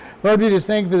Lord, we just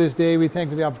thank you for this day. We thank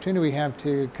you for the opportunity we have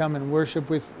to come and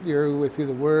worship with you through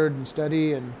the Word and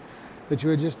study, and that you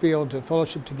would just be able to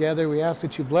fellowship together. We ask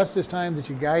that you bless this time, that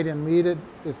you guide and lead it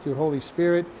with your Holy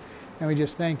Spirit, and we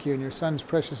just thank you in your Son's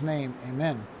precious name.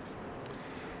 Amen.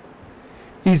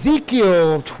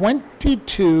 Ezekiel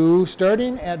 22,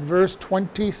 starting at verse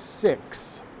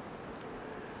 26.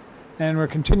 And we're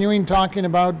continuing talking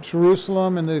about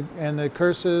Jerusalem and the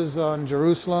curses on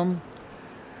Jerusalem.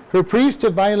 Her priests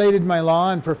have violated my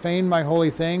law and profaned my holy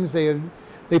things. They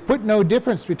put no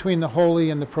difference between the holy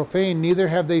and the profane, neither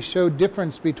have they showed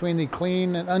difference between the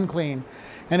clean and unclean,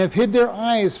 and have hid their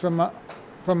eyes from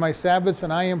my Sabbaths,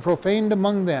 and I am profaned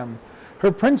among them.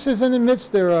 Her princes in the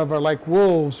midst thereof are like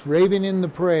wolves, raving in the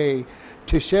prey,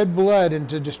 to shed blood and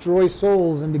to destroy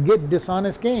souls and to get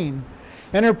dishonest gain.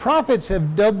 And her prophets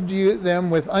have dubbed them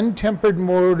with untempered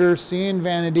mortar, seeing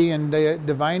vanity, and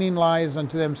divining lies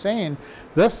unto them, saying,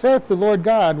 Thus saith the Lord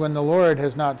God, when the Lord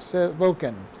has not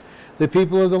spoken. The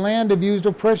people of the land have used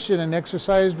oppression and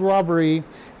exercised robbery,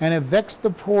 and have vexed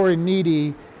the poor and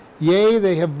needy. Yea,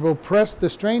 they have oppressed the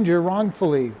stranger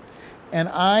wrongfully. And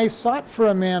I sought for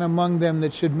a man among them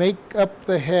that should make up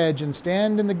the hedge and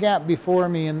stand in the gap before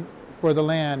me for the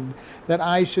land, that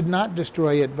I should not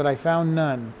destroy it, but I found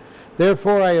none.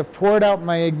 Therefore I have poured out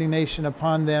my indignation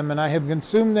upon them, and I have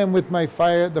consumed them with my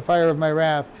fire, the fire of my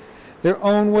wrath. Their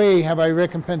own way have I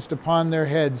recompensed upon their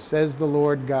heads, says the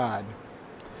Lord God.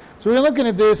 So we're looking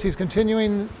at this. He's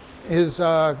continuing his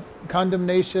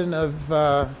condemnation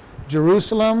of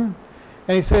Jerusalem,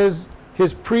 and he says,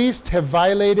 his priests have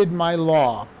violated my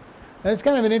law. And it's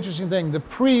kind of an interesting thing. The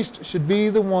priests should be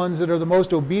the ones that are the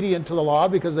most obedient to the law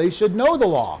because they should know the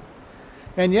law.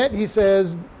 And yet he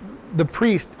says the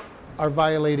priests are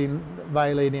violating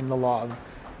the law.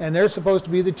 And they're supposed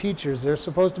to be the teachers. They're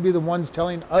supposed to be the ones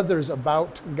telling others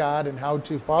about God and how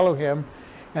to follow him.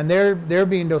 And they're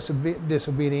being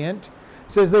disobedient.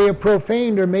 It says they have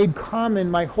profaned or made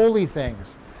common my holy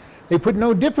things. They put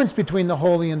no difference between the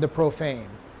holy and the profane.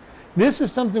 This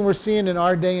is something we're seeing in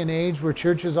our day and age, where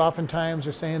churches oftentimes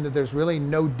are saying that there's really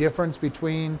no difference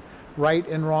between right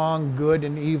and wrong, good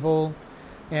and evil,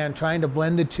 and trying to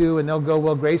blend the two. And they'll go,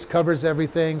 well, grace covers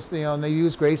everything, and they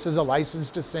use grace as a license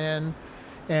to sin,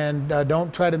 and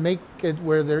don't try to make it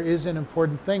where there is an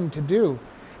important thing to do.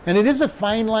 And it is a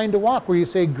fine line to walk, where you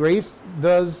say grace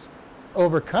does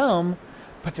overcome,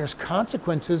 but there's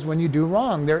consequences when you do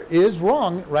wrong. There is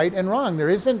wrong, right and wrong. There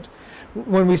isn't.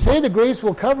 When we say the grace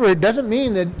will cover, it doesn't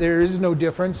mean that there is no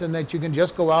difference and that you can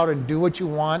just go out and do what you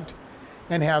want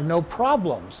and have no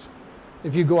problems.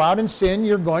 If you go out and sin,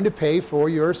 you're going to pay for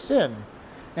your sin.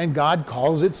 And God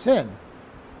calls it sin.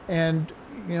 And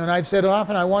and I've said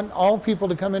often, I want all people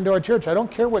to come into our church. I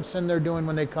don't care what sin they're doing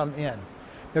when they come in.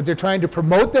 If they're trying to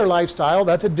promote their lifestyle,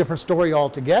 that's a different story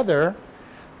altogether.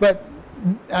 But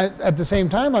at the same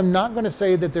time, I'm not going to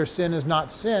say that their sin is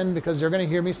not sin, because they're going to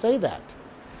hear me say that.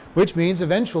 Which means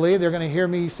eventually they're going to hear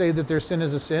me say that their sin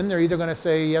is a sin. They're either going to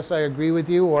say, yes, I agree with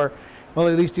you, or, well,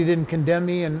 at least you didn't condemn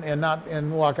me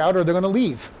and walk out, or they're going to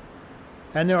leave.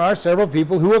 And there are several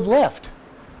people who have left,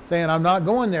 saying, I'm not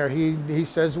going there. He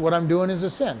says what I'm doing is a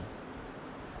sin.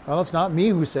 Well, it's not me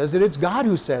who says it, it's God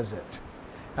who says it.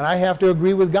 And I have to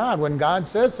agree with God. When God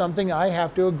says something, I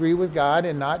have to agree with God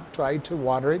and not try to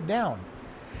water it down.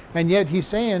 And yet he's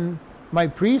saying, my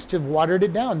priests have watered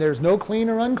it down. There's no clean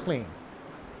or unclean.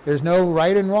 There's no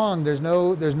right and wrong. There's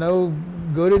no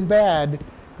good and bad,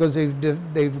 because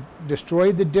they've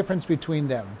destroyed the difference between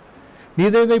them.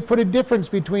 Neither they put a difference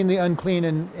between the unclean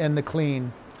and the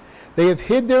clean. They have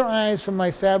hid their eyes from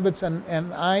my Sabbaths,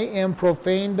 and I am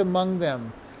profaned among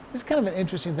them. This is kind of an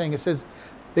interesting thing. It says,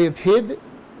 they have hid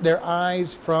their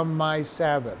eyes from my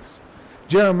Sabbaths.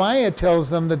 Jeremiah tells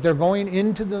them that they're going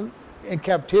in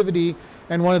captivity,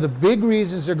 and one of the big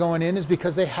reasons they're going in is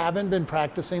because they haven't been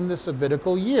practicing the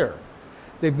Sabbatical year.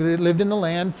 They've lived in the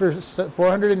land for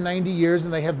 490 years,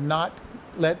 and they have not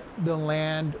let the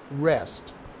land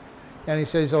rest. And he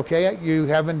says, okay, you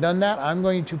haven't done that. I'm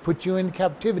going to put you in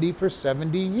captivity for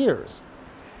 70 years.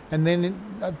 And then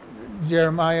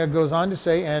Jeremiah goes on to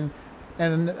say, and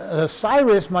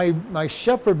Cyrus, my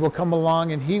shepherd, will come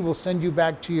along, and he will send you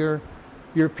back to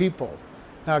your people.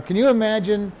 Now, can you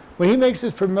imagine, when he makes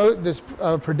this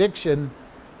prediction,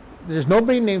 there's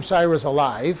nobody named Cyrus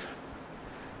alive.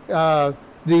 The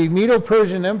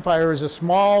Medo-Persian Empire is a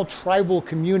small tribal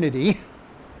community.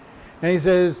 And he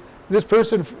says, this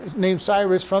person named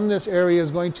Cyrus from this area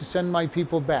is going to send my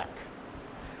people back.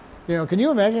 Can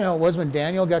you imagine how it was when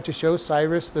Daniel got to show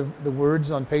Cyrus the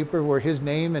words on paper where his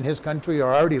name and his country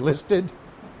are already listed?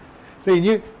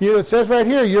 See, it says right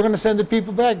here, you're going to send the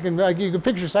people back. And like, you can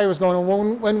picture Cyrus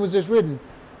going, when was this written?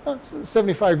 Oh,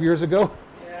 75 years ago.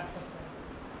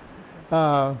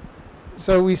 Yeah.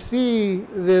 So we see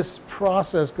this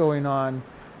process going on,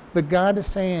 but God is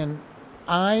saying,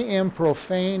 I am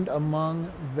profaned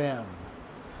among them.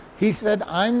 He said,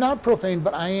 I'm not profaned,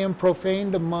 but I am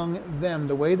profaned among them.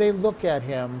 The way they look at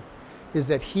him is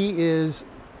that he is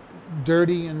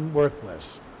dirty and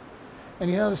worthless.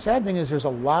 And the sad thing is there's a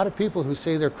lot of people who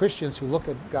say they're Christians who look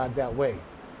at God that way.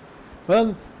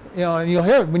 Well, and you'll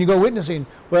hear it when you go witnessing,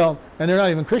 well, and they're not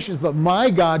even Christians, but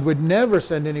my God would never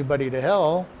send anybody to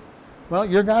hell. Well,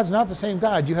 your God's not the same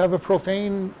God. You have a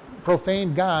profane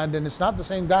God, and it's not the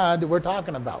same God that we're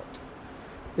talking about.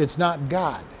 It's not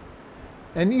God.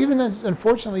 And even,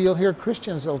 unfortunately, you'll hear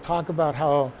Christians, they'll talk about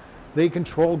how they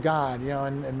control God,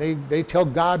 and they tell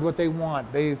God what they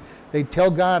want. They tell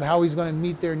God how he's going to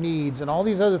meet their needs and all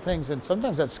these other things. And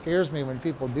sometimes that scares me when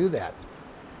people do that.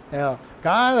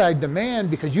 God, I demand,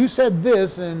 because you said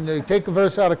this, and they take a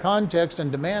verse out of context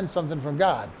and demand something from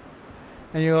God.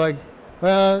 And you're like,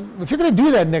 well, if you're going to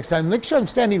do that next time, make sure I'm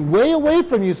standing way away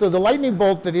from you so the lightning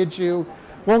bolt that hits you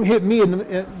won't hit me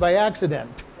by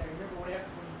accident. Yeah, remember what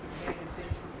happened when you demanded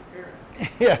things from your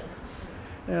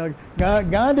parents. Yeah.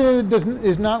 God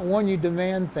is not one you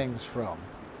demand things from.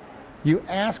 You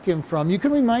ask him from. You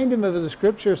can remind him of the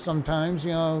scripture sometimes,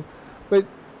 but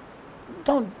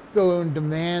don't go and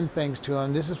demand things to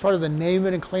him. This is part of the name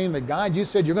it and claim it. God, you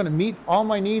said you're going to meet all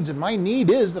my needs, and my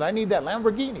need is that I need that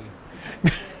Lamborghini.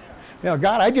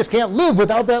 God, I just can't live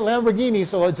without that Lamborghini,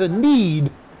 so it's a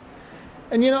need.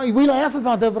 And we laugh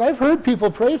about that, but I've heard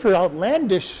people pray for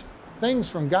outlandish things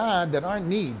from God that aren't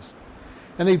needs.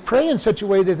 And they pray in such a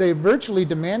way that they're virtually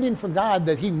demanding from God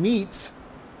that he meets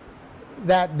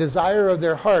that desire of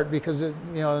their heart, because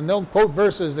and they'll quote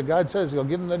verses that God says he'll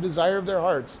give them the desire of their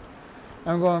hearts.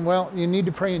 I'm going, well, you need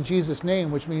to pray in Jesus' name,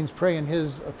 which means pray in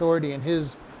his authority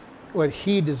and what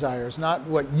he desires, not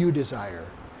what you desire.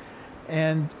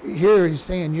 And here he's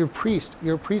saying, your priests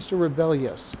are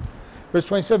rebellious. Verse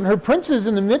 27, her princes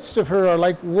in the midst of her are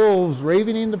like wolves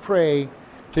ravening the prey,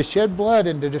 to shed blood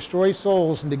and to destroy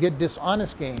souls and to get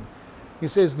dishonest gain. He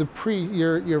says,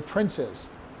 your princes,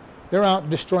 they're out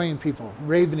destroying people,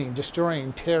 ravening,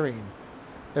 destroying, tearing.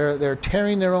 They're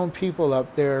tearing their own people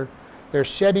up. They're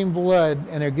shedding blood,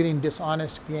 and they're getting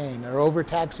dishonest gain. They're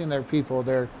overtaxing their people.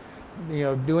 They're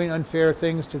doing unfair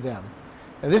things to them.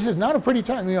 And this is not a pretty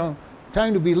time,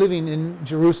 time to be living in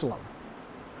Jerusalem.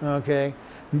 Okay?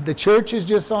 The church is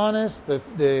dishonest.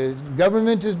 The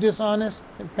government is dishonest.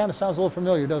 It kind of sounds a little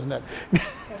familiar, doesn't it?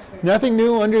 Nothing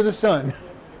new under the sun.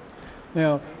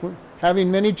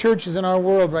 Having many churches in our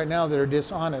world right now that are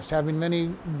dishonest, having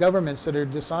many governments that are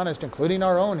dishonest, including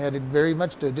our own, headed very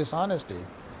much to dishonesty.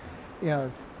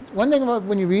 One thing about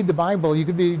when you read the Bible, you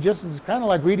could be it's kind of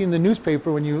like reading the newspaper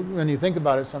when you think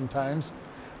about it sometimes.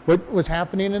 What was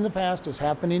happening in the past is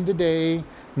happening today.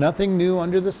 Nothing new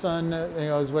under the sun,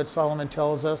 is what Solomon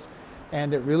tells us,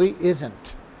 and it really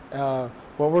isn't.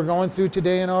 What we're going through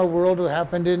today in our world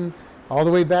happened all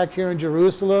the way back here in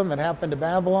Jerusalem. It happened to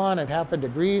Babylon. It happened to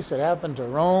Greece. It happened to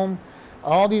Rome.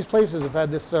 All these places have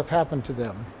had this stuff happen to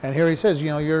them. And here he says,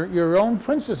 your own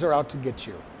princes are out to get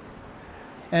you.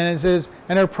 And it says,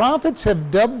 and her prophets have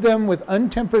dubbed them with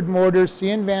untempered mortars,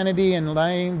 seeing vanity and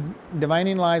lying,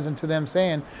 divining lies unto them,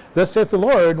 saying, thus saith the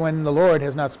Lord, when the Lord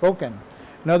has not spoken.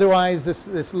 And otherwise, this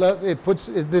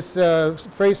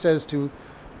phrase says to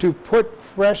put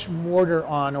fresh mortar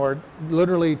on, or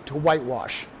literally to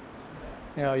whitewash.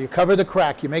 You cover the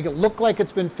crack. You make it look like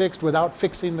it's been fixed without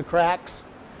fixing the cracks.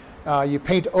 You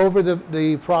paint over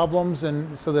the problems,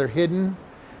 and so they're hidden.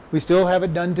 We still have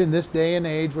it done in this day and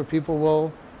age where people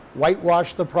will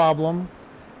whitewash the problem.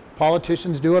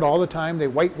 Politicians do it all the time. They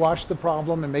whitewash the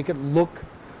problem and make it look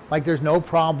like there's no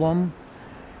problem.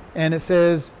 And it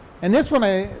says, and this one,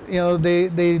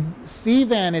 they see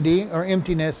vanity or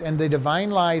emptiness and the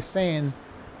divine lies, saying,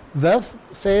 thus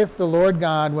saith the Lord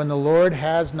God, when the Lord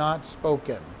has not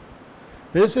spoken.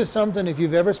 This is something, if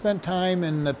you've ever spent time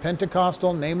in the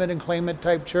Pentecostal name it and claim it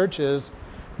type churches,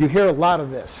 you hear a lot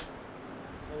of this.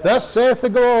 Thus saith the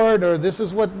Lord, or this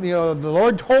is what the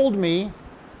Lord told me.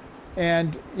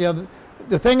 And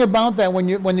the thing about that, when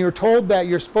you're told that,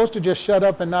 you're supposed to just shut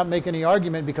up and not make any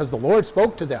argument, because the Lord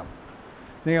spoke to them.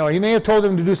 He may have told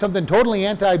them to do something totally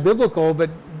anti-biblical,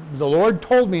 but the Lord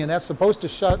told me, and that's supposed to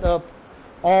shut up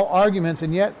all arguments.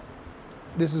 And yet,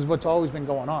 this is what's always been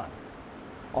going on.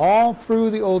 All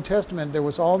through the Old Testament, there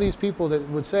was all these people that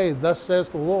would say, thus says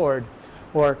the Lord,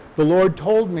 or the Lord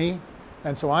told me.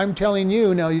 And so I'm telling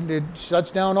you, now it shuts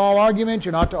down all argument.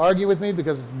 You're not to argue with me,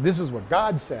 because this is what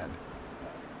God said.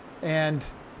 And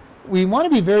we want to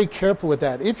be very careful with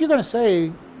that. If you're going to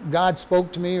say, God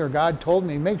spoke to me or God told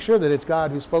me, make sure that it's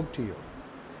God who spoke to you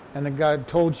and that God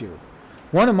told you.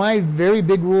 One of my very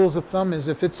big rules of thumb is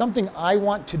if it's something I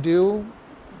want to do,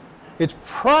 it's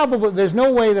probably, there's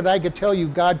no way that I could tell you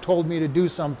God told me to do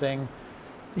something.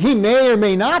 He may or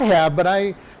may not have,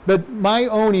 but my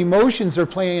own emotions are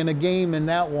playing a game in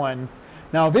that one.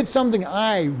 Now, if it's something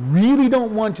I really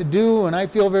don't want to do and I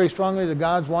feel very strongly that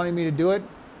God's wanting me to do it,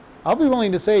 I'll be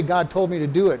willing to say God told me to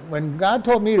do it. When God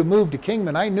told me to move to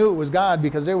Kingman, I knew it was God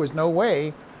because there was no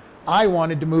way I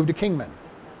wanted to move to Kingman.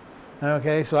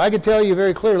 Okay, so I could tell you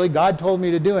very clearly God told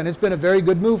me to do it, and it's been a very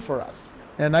good move for us.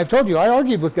 And I've told you, I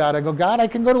argued with God. I go, God, I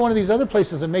can go to one of these other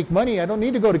places and make money. I don't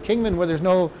need to go to Kingman where there's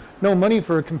no money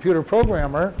for a computer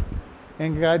programmer.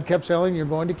 And God kept saying, you're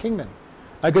going to Kingman.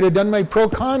 I could have done my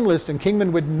pro-con list, and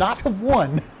Kingman would not have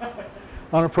won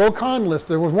on a pro-con list.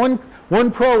 There was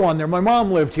one pro on there. My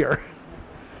mom lived here.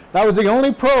 That was the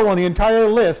only pro on the entire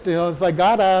list. You know, it's like,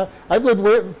 God, I've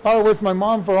lived far away from my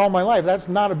mom for all my life. That's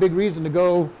not a big reason to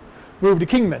go move to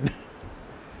Kingman.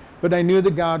 But I knew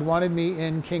that God wanted me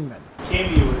in Kingman.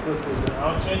 Came to you, was this as an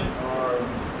unction or?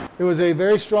 It was a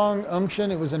very strong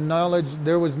unction. It was a knowledge.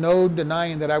 There was no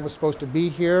denying that I was supposed to be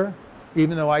here,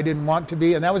 even though I didn't want to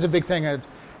be. And that was a big thing.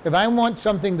 If I want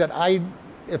something that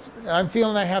if I'm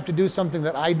feeling I have to do something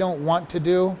that I don't want to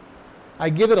do, I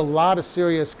give it a lot of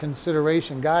serious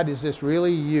consideration. God, is this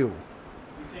really you?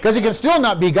 Because it can still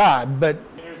not be God, but...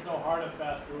 There's no hard and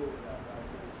fast rule with that,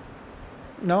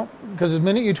 right? No, because the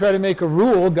minute you try to make a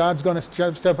rule, God's going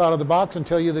to step out of the box and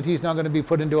tell you that he's not going to be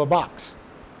put into a box.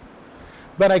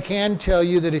 But I can tell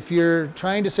you that if you're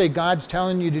trying to say God's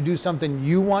telling you to do something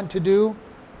you want to do,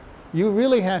 you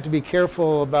really have to be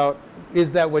careful about,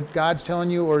 is that what God's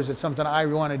telling you, or is it something I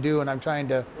want to do and I'm trying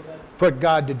to put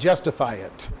God to justify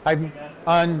it? I've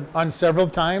on several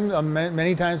times,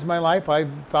 many times in my life,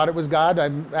 I've thought it was God,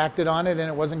 I've acted on it and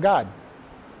it wasn't God.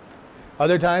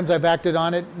 Other times I've acted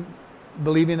on it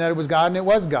believing that it was God and it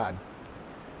was God.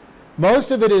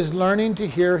 Most of it is learning to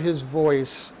hear his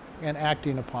voice and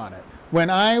acting upon it. When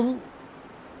I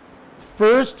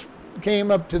first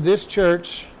came up to this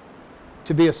church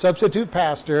to be a substitute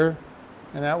pastor,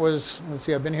 and that was, let's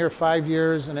see, I've been here 5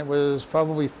 years, and it was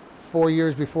probably 4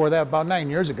 years before that, about 9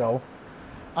 years ago.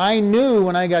 I knew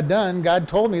when I got done, God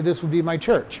told me this would be my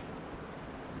church.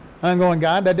 I'm going,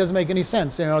 God, that doesn't make any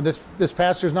sense. You know, this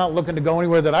pastor's not looking to go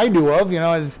anywhere that I do of. You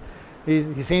know,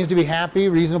 he seems to be happy,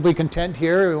 reasonably content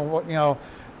here. You know,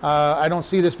 I don't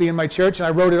see this being my church, and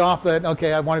I wrote it off that,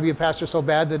 okay, I want to be a pastor so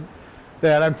bad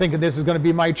that I'm thinking this is going to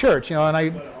be my church. You know,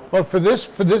 and well, for this,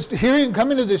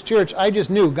 coming to this church, I just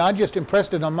knew God just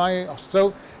impressed it on my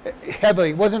so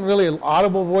heavily. It wasn't really an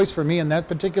audible voice for me in that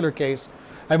particular case.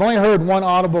 I've only heard one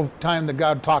audible time that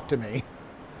God talked to me,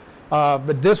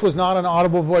 but this was not an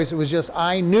audible voice. It was just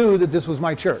I knew that this was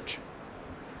my church.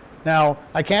 Now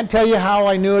I can't tell you how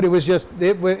I knew it. It was just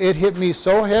it hit me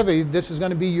so heavy. This is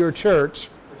going to be your church.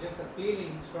 Or just a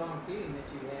strong feeling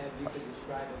that you had, you could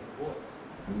describe as a voice.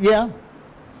 Yeah.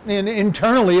 And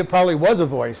internally, it probably was a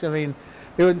voice. I mean,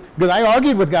 because I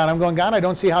argued with God. I'm going, God, I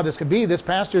don't see how this could be. This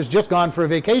pastor's just gone for a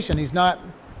vacation. It's not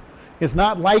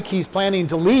like he's planning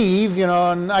to leave, you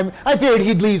know. And I figured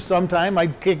he'd leave sometime.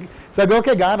 So I go,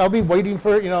 okay, God, I'll be waiting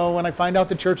for, you know, when I find out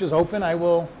the church is open, I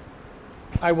will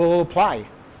apply.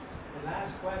 The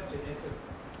last question,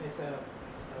 it's a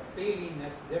feeling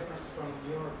that's different from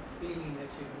your feeling that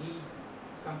you need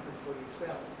something for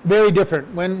yourself. Very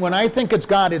different. When I think it's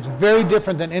God, it's very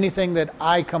different than anything that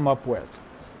I come up with.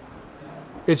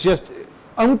 It's just,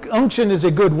 unction is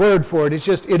a good word for it. It's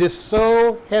just, it is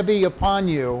so heavy upon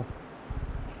you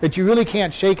that you really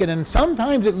can't shake it. And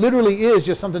sometimes it literally is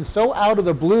just something so out of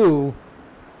the blue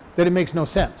that it makes no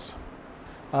sense.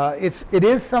 It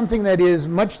is something that is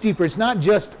much deeper. It's not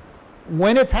just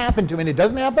when it's happened to me, and it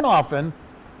doesn't happen often,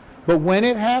 but when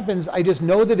it happens, I just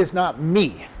know that it's not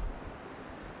me.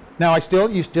 Now,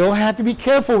 you still have to be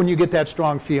careful when you get that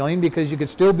strong feeling, because you could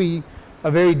still be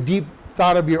a very deep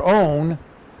thought of your own,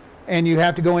 and you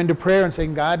have to go into prayer and say,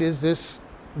 God, is this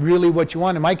really what you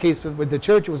want? In my case with the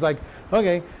church, it was like,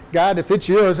 okay, God, if it's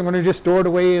yours, I'm going to just store it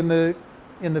away in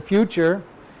the future.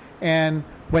 And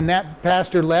when that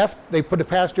pastor left, they put a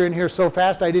pastor in here so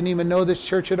fast I didn't even know this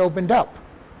church had opened up.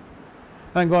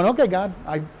 I'm going, okay, God,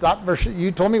 I thought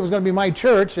you told me it was going to be my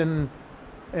church, and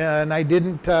I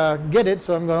didn't get it,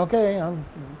 so I'm going, okay, I'll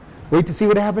wait to see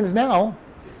what happens now.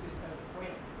 Just didn't tell you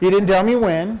when. He didn't tell me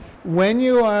when. When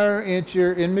you are at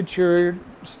your immature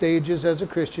stages as a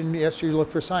Christian, yes, you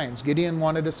look for signs. Gideon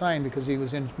wanted a sign because he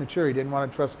was immature. He didn't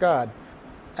want to trust God.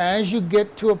 as you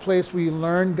get to a place where you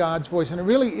learn God's voice, and it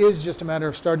really is just a matter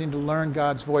of starting to learn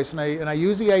God's voice. And I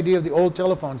use the idea of the old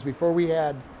telephones before we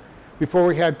had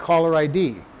caller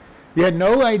ID. You had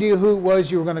no idea who it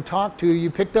was you were going to talk to. You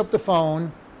picked up the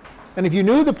phone, and if you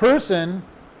knew the person,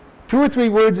 2 or 3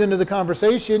 words into the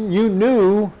conversation, you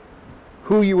knew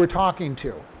who you were talking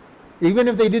to. Even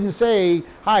if they didn't say,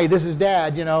 "Hi, this is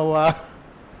Dad," "Oh,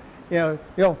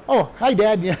 hi,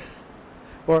 Dad,"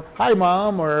 or "Hi,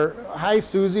 Mom," or "Hi,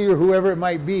 Susie," or whoever it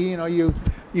might be, you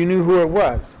knew who it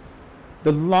was.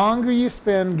 The longer you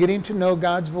spend getting to know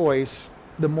God's voice,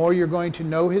 the more you're going to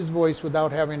know his voice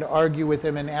without having to argue with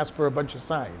him and ask for a bunch of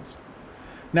signs.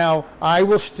 Now, I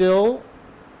will still,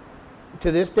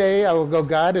 to this day, I will go,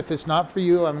 "God, if it's not for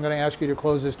you, I'm going to ask you to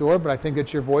close this door, but I think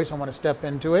it's your voice. I want to step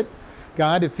into it.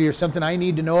 God, if there's something I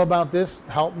need to know about this,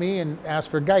 help me," and ask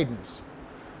for guidance.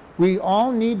 We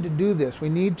all need to do this. We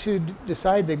need to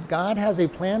decide that God has a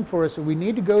plan for us, and we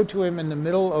need to go to him in the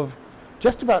middle of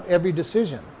just about every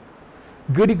decision.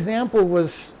 Good example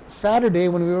was Saturday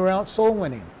when we were out soul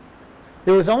winning.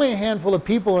 There was only a handful of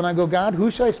people, and I go, "God,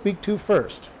 who should I speak to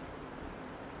first?"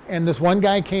 And this one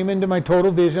guy came into my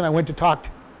total vision. I went to talk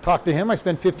to him. I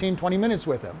spent 15, 20 minutes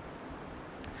with him.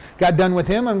 Got done with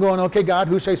him. I'm going, "Okay, God,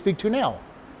 who should I speak to now?"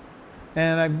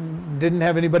 And I didn't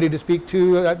have anybody to speak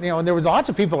to, and there was lots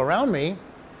of people around me. And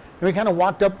we kind of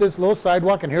walked up this little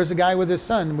sidewalk, and here's a guy with his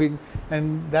son,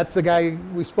 and that's the guy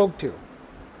we spoke to.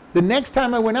 The next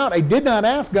time I went out, I did not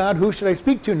ask God, "Who should I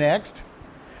speak to next?"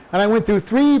 And I went through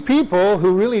 3 people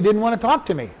who really didn't want to talk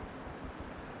to me.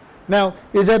 Now,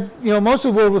 is that, most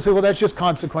of the world will say, "Well, that's just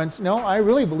consequence." No, I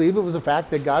really believe it was the fact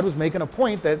that God was making a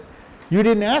point that you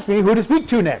didn't ask me who to speak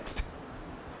to next.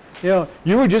 You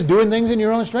were just doing things in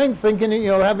your own strength, thinking,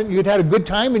 you'd had a good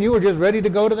time and you were just ready to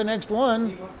go to the next one.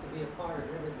 He wants to be a part of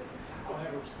everything,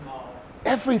 however small.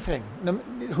 Everything.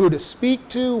 Who to speak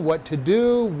to, what to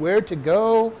do, where to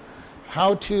go,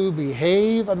 how to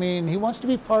behave. He wants to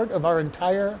be part of our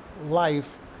entire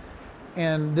life.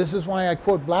 And this is why I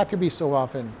quote Blackaby so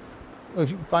often.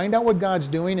 If you find out what God's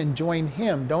doing and join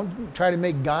him. Don't try to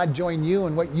make God join you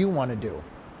in what you want to do.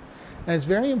 And it's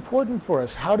very important for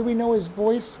us. How do we know his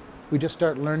voice? We just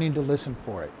start learning to listen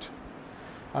for it.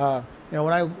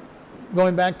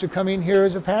 Going back to coming here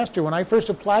as a pastor, when I first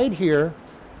applied here,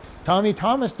 Tommy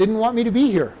Thomas didn't want me to be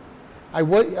here. I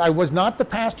was not the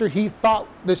pastor he thought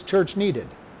this church needed.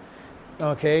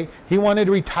 Okay, he wanted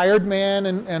a retired man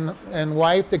and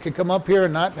wife that could come up here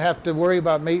and not have to worry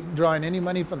about drawing any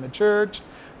money from the church,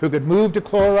 who could move to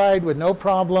Chloride with no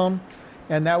problem.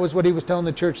 And that was what he was telling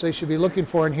the church they should be looking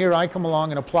for. And here I come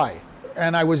along and apply.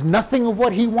 And I was nothing of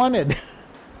what he wanted.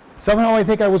 Somehow I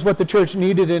think I was what the church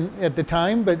needed at the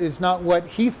time, but it's not what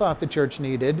he thought the church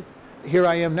needed. Here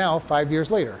I am now, 5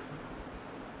 years later.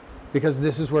 Because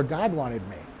this is where God wanted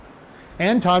me.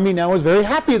 And Tommy now is very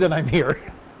happy that I'm here.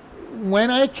 When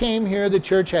I came here, the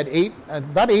church had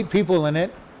about 8 people in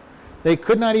it. They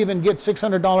could not even get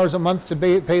 $600 a month to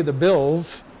pay the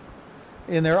bills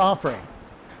in their offering.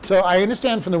 So I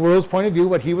understand from the world's point of view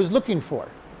what he was looking for.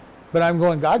 But I'm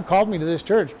going, God called me to this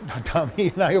church,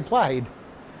 Tommy, and I applied.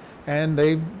 And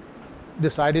they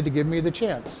decided to give me the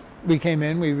chance. We came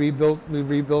in, we rebuilt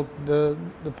the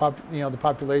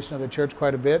population of the church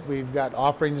quite a bit. We've got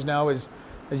offerings now, as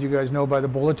you guys know by the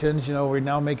bulletins. We're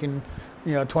now making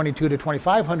 $2,200 to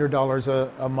 $2,500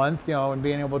 a month, and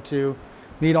being able to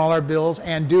meet all our bills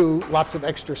and do lots of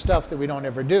extra stuff that we don't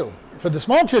ever do. For the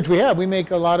small church we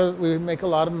make a lot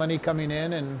of money coming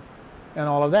in and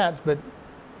all of that. But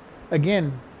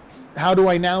again, how do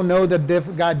I now know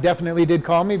that God definitely did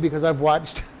call me? Because I've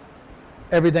watched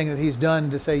everything that he's done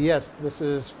to say, yes, this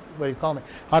is what he called me.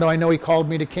 How do I know he called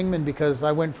me to Kingman? Because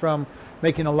I went from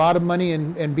making a lot of money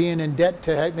and being in debt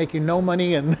to making no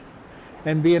money and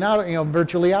being out,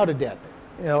 virtually out of debt.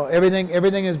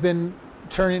 Everything has been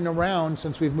turning around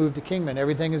since we've moved to Kingman.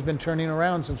 Everything has been turning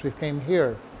around since we've came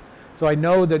here. So I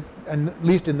know that, at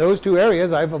least in those 2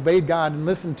 areas, I've obeyed God and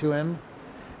listened to him.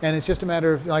 And it's just a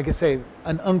matter of, like I say,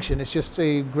 an unction. It's just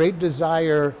a great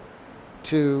desire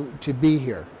to be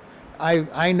here.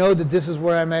 I know that this is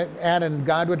where I'm at, and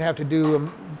God would have to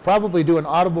probably do an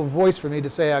audible voice for me to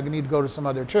say I need to go to some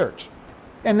other church.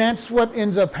 And that's what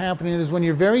ends up happening is when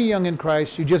you're very young in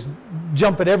Christ, you just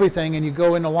jump at everything and you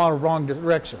go in a lot of wrong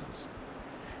directions.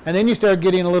 And then you start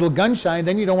getting a little gun shy,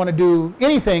 then you don't want to do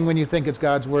anything when you think it's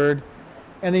God's word.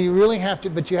 And then you really have to,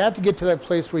 but you have to get to that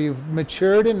place where you've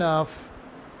matured enough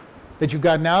that you've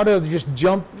gotten out of just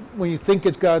jump when you think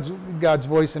it's God's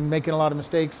voice and making a lot of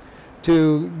mistakes,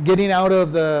 to getting out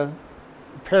of the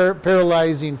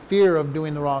paralyzing fear of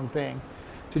doing the wrong thing,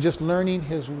 to just learning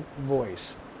his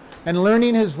voice. And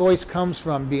learning his voice comes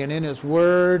from being in his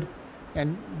word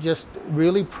and just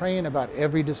really praying about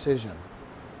every decision.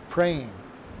 Praying.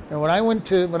 And when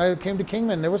I came to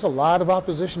Kingman, there was a lot of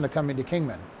opposition to coming to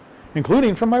Kingman,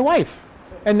 including from my wife.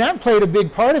 And that played a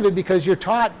big part of it, because you're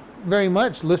taught very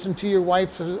much, listen to your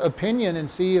wife's opinion and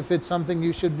see if it's something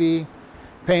you should be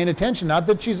paying attention. Not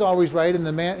that she's always right, and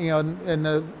the man, and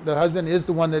the husband is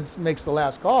the one that makes the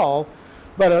last call,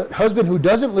 but a husband who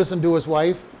doesn't listen to his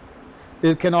wife,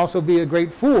 it can also be a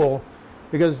great fool,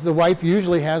 because the wife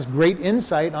usually has great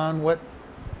insight on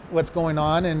what's going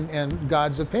on and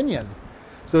God's opinion.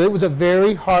 So it was a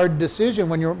very hard decision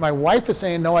when my wife is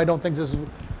saying, no, I don't think this is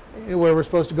where we're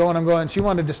supposed to go, and I'm going, she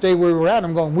wanted to stay where we're at.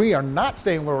 I'm going, we are not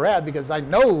staying where we're at, because I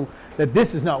know that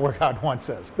this is not where God wants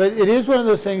us. But it is one of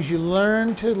those things, you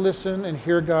learn to listen and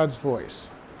hear God's voice.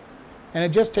 And it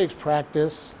just takes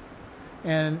practice.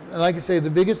 And like I say, the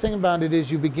biggest thing about it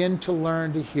is you begin to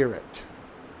learn to hear it.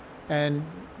 And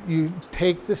you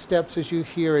take the steps as you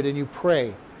hear it, and you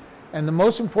pray. And the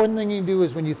most important thing you do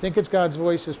is, when you think it's God's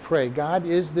voice, is pray. God,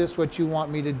 is this what you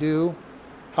want me to do?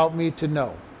 Help me to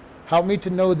know. Help me to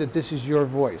know that this is your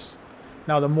voice.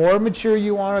 Now, the more mature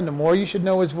you are and the more you should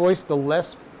know his voice, the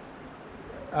less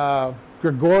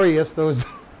gregarious those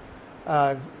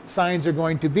signs are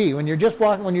going to be. When you're just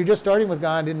starting with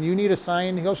God and you need a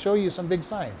sign, he'll show you some big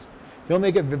signs. He'll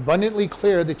make it abundantly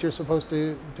clear that you're supposed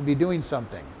to be doing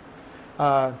something.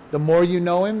 The more you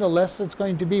know him, the less it's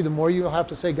going to be. The more you'll have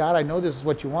to say, God, I know this is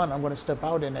what you want. I'm going to step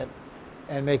out in it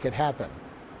and make it happen.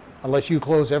 Unless you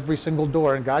close every single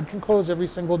door, and God can close every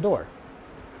single door.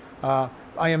 I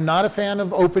am not a fan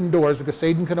of open doors, because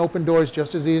Satan can open doors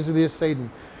just as easily as Satan.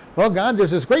 Well, God,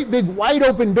 there's this great big wide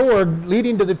open door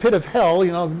leading to the pit of hell.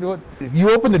 If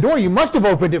you open the door, you must have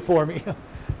opened it for me.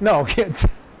 No, kids.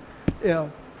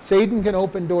 Satan can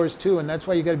open doors too, and that's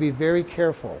why you got to be very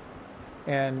careful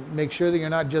and make sure that you're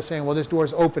not just saying, well, this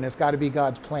door's open. It's got to be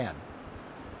God's plan.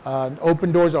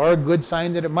 Open doors are a good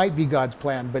sign that it might be God's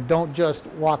plan, but don't just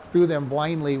walk through them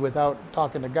blindly without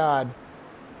talking to God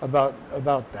about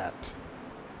that.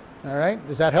 All right?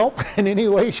 Does that help in any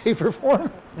way, shape, or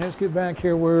form? Let's get back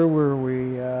here. Where were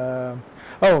we?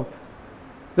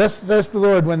 Thus says the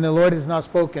Lord, when the Lord has not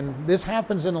spoken. This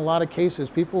happens in a lot of cases.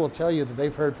 People will tell you that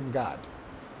they've heard from God.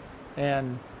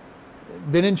 And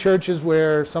been in churches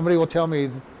where somebody will tell me,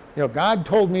 God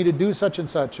told me to do such and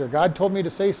such, or God told me to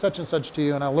say such and such to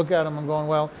you, and I look at them and going,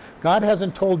 well, God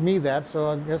hasn't told me that,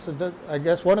 so I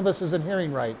guess one of us isn't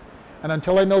hearing right. And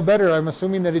until I know better, I'm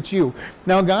assuming that it's you.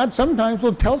 Now, God sometimes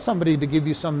will tell somebody to give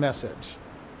you some message,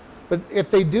 but if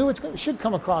they do, it should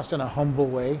come across in a humble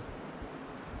way.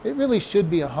 It really should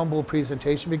be a humble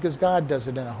presentation, because God does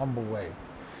it in a humble way.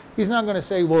 He's not going to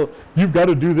say, well, you've got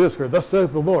to do this, or thus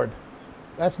saith the Lord.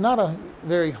 That's not a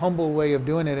very humble way of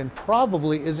doing it, and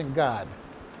probably isn't God.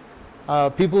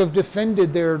 People have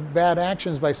defended their bad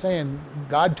actions by saying,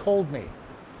 God told me.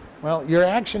 Well, your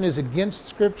action is against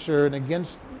Scripture and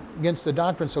against the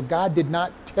doctrine, so God did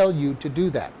not tell you to do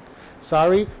that.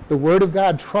 Sorry, the Word of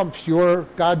God trumps your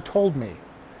God told me.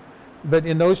 But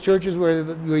in those churches where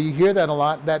you hear that a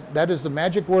lot, that is the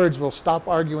magic words. Will stop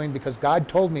arguing because God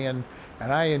told me, and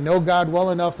I know God well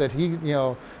enough that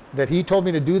He told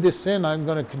me to do this sin. I'm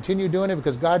going to continue doing it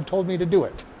because God told me to do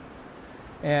it.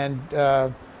 And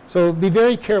so be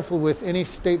very careful with any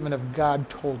statement of God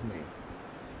told me,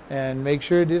 and make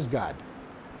sure it is God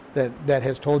that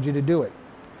has told you to do it.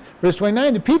 Verse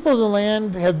 29, the people of the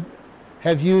land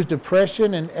have used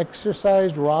oppression and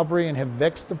exercised robbery and have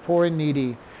vexed the poor and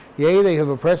needy. Yea, they have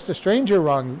oppressed the stranger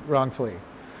wrongfully.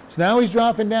 So now he's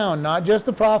dropping down, not just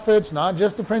the prophets, not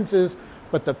just the princes,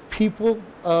 but the people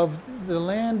of the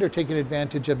land are taking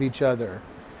advantage of each other.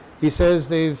 He says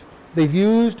they've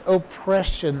used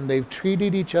oppression. They've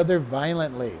treated each other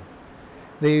violently.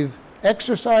 They've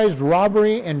exercised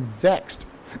robbery and vexed.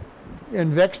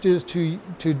 And vexed is to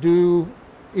do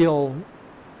ill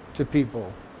to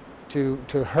people, to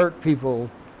hurt people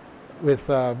with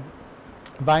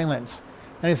violence.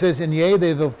 And he says, and yea,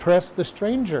 they've oppressed the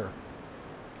stranger.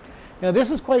 Now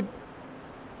this is quite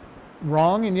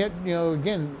wrong, and yet,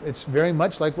 again, it's very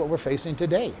much like what we're facing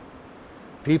today.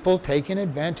 People taking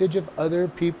advantage of other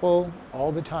people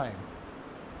all the time.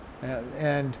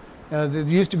 And there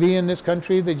used to be in this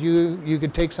country that you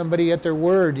could take somebody at their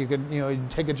word. You could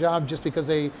you'd take a job just because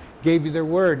they gave you their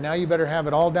word. Now you better have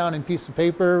it all down in a piece of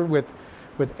paper with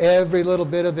every little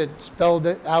bit of it spelled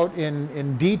out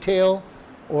in detail,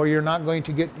 or you're not going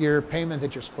to get your payment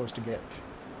that you're supposed to get.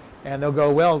 And they'll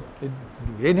go, well, we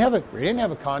didn't have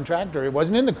a contract, or it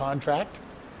wasn't in the contract.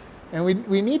 And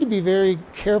we need to be very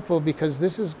careful, because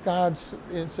this is God's.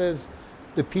 It says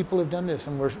the people have done this,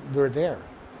 and we're there.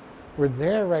 We're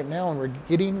there right now, and we're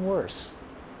getting worse.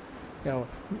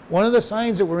 One of the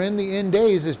signs that we're in the end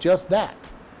days is just that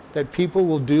people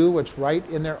will do what's right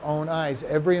in their own eyes.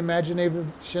 Every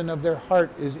imagination of their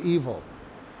heart is evil.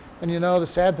 And the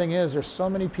sad thing is, there's so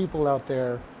many people out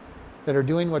there that are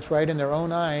doing what's right in their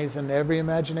own eyes, and every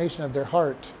imagination of their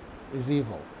heart is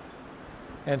evil.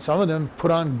 And some of them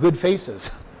put on good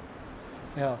faces.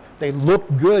 They look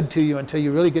good to you until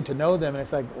you really get to know them, and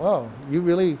it's like, whoa,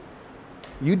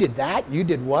 you did that? You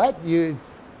did what? You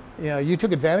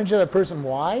took advantage of that person.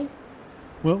 Why?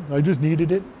 Well, I just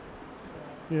needed it.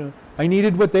 I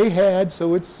needed what they had,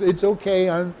 so it's okay.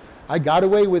 I got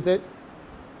away with it.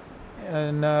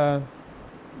 And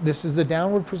this is the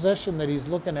downward procession that he's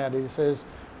looking at. He says,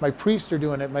 my priests are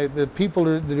doing it, the people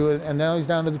are doing it, and now he's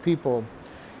down to the people.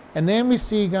 And then we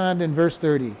see God in verse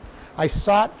 30. I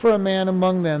sought for a man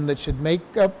among them that should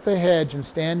make up the hedge and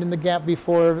stand in the gap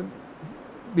before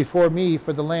me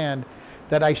for the land,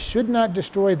 that I should not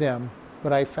destroy them,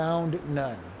 but I found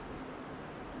none.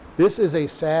 This is a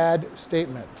sad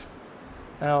statement.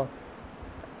 Now,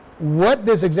 what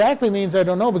this exactly means, I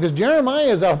don't know, because Jeremiah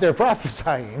is out there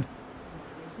prophesying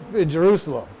in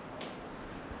Jerusalem.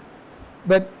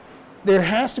 But there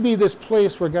has to be this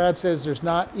place where God says there's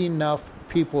not enough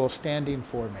people standing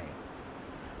for me.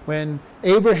 When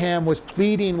Abraham was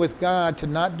pleading with God to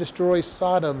not destroy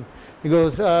Sodom, he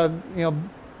goes,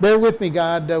 bear with me,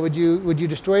 God. Would you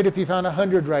destroy it if you found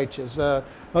 100 righteous?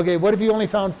 Okay, what if you only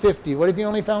found 50? What if you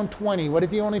only found 20? What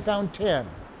if you only found 10?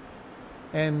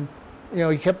 And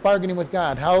he kept bargaining with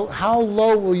God. How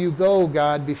low will you go,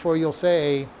 God, before you'll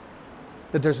say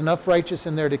that there's enough righteous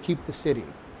in there to keep the city?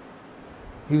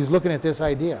 He was looking at this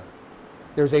idea.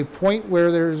 There's a point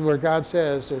where God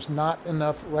says there's not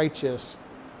enough righteous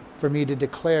for me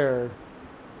to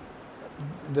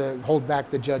hold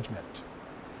back the judgment.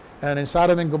 And in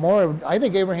Sodom and Gomorrah, I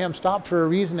think Abraham stopped for a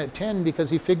reason at 10, because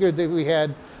he figured that we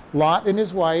had Lot and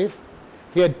his wife.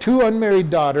 He had 2 unmarried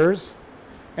daughters.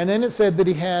 And then it said that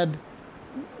he had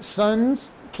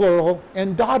sons, plural,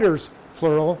 and daughters,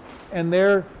 plural, and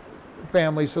their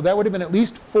families. So that would have been at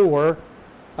least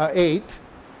 8.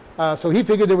 So he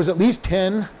figured there was at least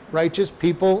 10 righteous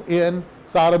people in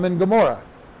Sodom and Gomorrah,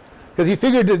 because he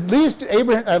figured at least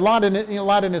Lot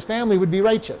and his family would be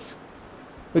righteous,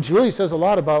 which really says a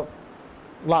lot about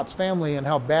Lot's family and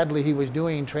how badly he was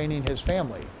doing training his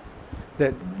family.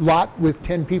 That Lot, with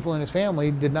 10 people in his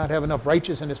family, did not have enough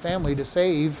righteous in his family to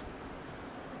save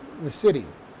the city.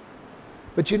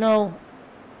 But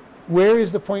where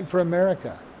is the point for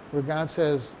America, where God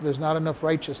says there's not enough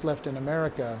righteous left in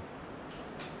America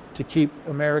to keep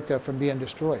America from being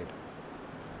destroyed?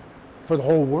 For the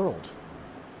whole world.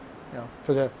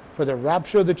 For the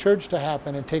rapture of the church to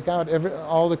happen and take out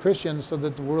all the Christians so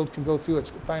that the world can go through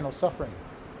its final suffering.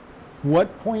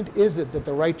 What point is it that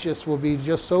the righteous will be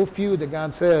just so few that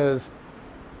God says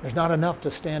there's not enough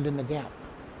to stand in the gap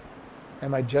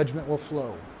and my judgment will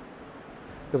flow?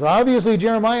 Because obviously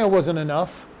Jeremiah wasn't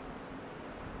enough.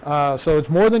 So it's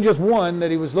more than just one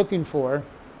that he was looking for.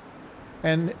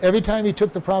 And every time he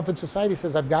took the prophets aside, he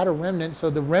says, I've got a remnant. So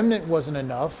the remnant wasn't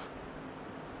enough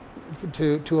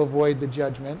to avoid the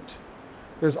judgment.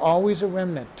 There's always a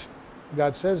remnant.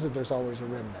 God says that there's always a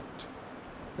remnant.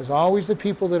 There's always the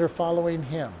people that are following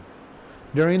him.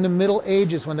 During the Middle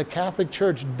Ages, when the Catholic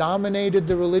Church dominated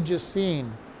the religious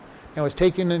scene and was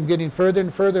taking and getting further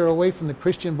and further away from the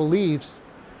Christian beliefs,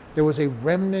 there was a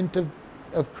remnant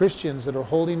of Christians that are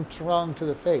holding strong to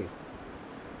the faith.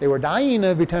 They were dying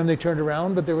every time they turned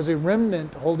around, but there was a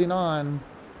remnant holding on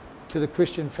to the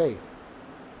Christian faith.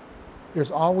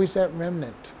 There's always that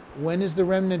remnant. When is the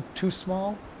remnant too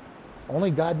small?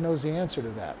 Only God knows the answer to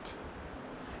that.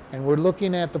 And we're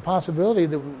looking at the possibility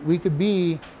that we could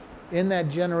be in that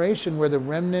generation where the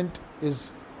remnant is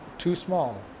too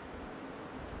small.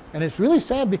 And it's really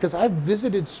sad, because I've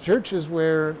visited churches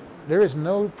where there is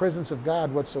no presence of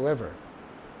God whatsoever.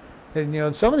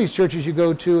 And some of these churches you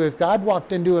go to, if God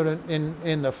walked into it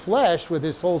in the flesh with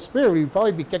his whole spirit, he'd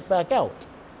probably be kicked back out,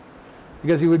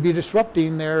 because he would be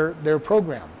disrupting their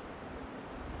program.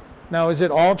 Now, is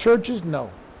it all churches? No.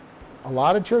 A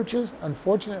lot of churches,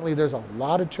 unfortunately, there's a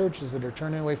lot of churches that are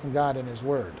turning away from God and his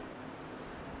word.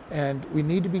 And we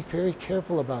need to be very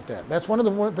careful about that. That's one of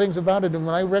the things about it. And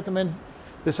when I recommend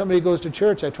that somebody goes to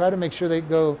church, I try to make sure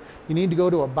you need to go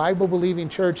to a Bible-believing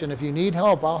church. And if you need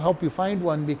help, I'll help you find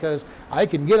one, because I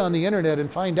can get on the internet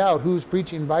and find out who's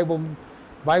preaching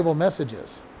Bible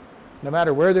messages. No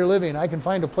matter where they're living, I can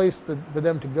find a place for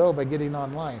them to go by getting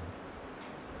online.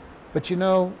 But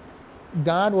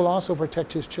God will also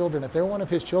protect his children. If they're one of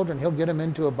his children, he'll get them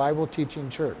into a Bible-teaching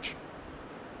church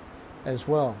as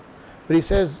well. But he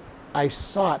says, I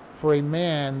sought for a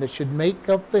man that should make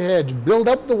up the hedge, build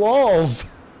up the walls,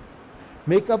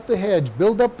 make up the hedge,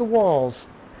 build up the walls,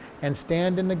 and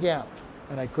stand in the gap.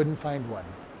 And I couldn't find one.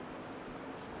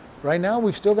 Right now,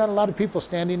 we've still got a lot of people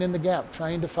standing in the gap,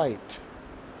 trying to fight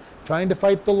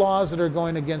the laws that are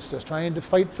going against us, trying to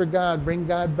fight for God, bring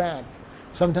God back.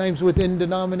 Sometimes within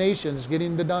denominations,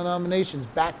 getting the denominations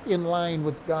back in line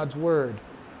with God's word.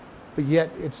 But yet,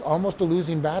 it's almost a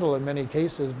losing battle in many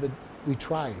cases, but we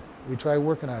try. We try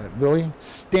working on it. Really?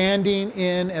 Standing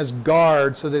in as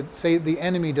guard so that, say, the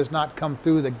enemy does not come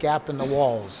through the gap in the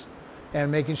walls,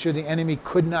 and making sure the enemy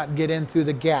could not get in through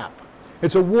the gap.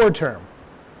 It's a war term.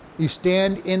 You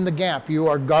stand in the gap. You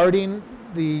are guarding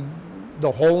the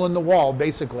hole in the wall,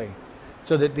 basically,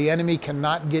 so that the enemy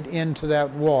cannot get into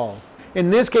that wall. In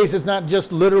this case, it's not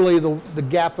just literally the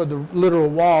gap of the literal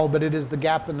wall, but it is the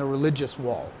gap in the religious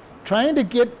wall. Trying to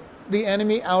get the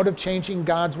enemy out of changing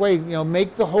God's way,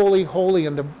 make the holy holy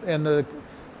and the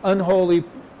unholy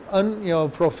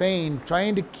profane,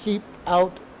 trying to keep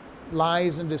out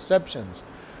lies and deceptions.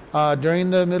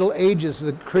 During the Middle Ages,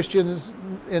 the Christians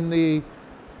in the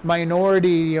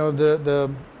minority, the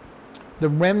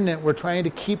remnant were trying to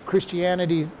keep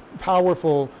Christianity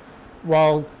powerful,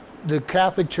 while the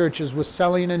Catholic churches was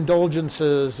selling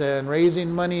indulgences and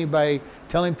raising money by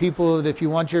telling people that if you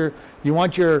want your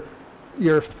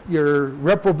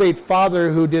reprobate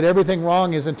father who did everything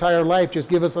wrong his entire life, just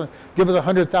give us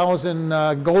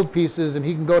 100,000 gold pieces and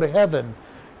he can go to heaven.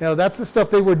 That's the stuff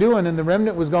they were doing, and the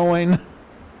remnant was going,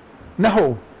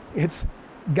 no, it's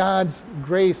God's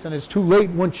grace, and it's too late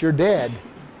once you're dead.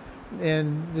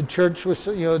 And the church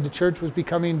was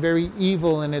becoming very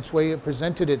evil in its way it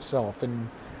presented itself, and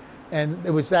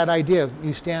it was that idea.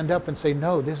 You stand up and say,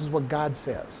 no, this is what God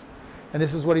says, and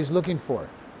this is what He's looking for.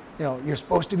 You're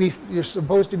supposed to be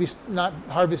not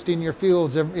harvesting your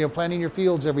fields, planting your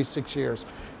fields every 6 years.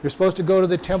 You're supposed to go to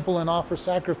the temple and offer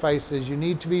sacrifices. You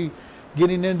need to be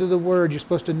getting into the Word. You're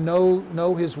supposed to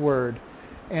know His Word,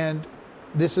 and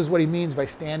this is what He means by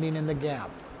standing in the gap.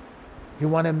 You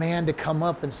want a man to come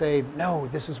up and say, no,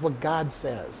 this is what God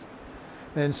says.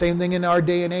 And same thing in our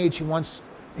day and age. He wants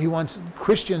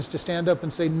Christians to stand up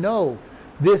and say, no,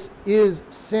 this is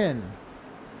sin.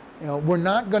 We're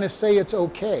not going to say it's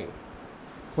okay.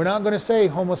 We're not going to say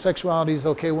homosexuality is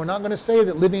okay. We're not going to say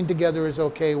that living together is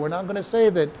okay. We're not going to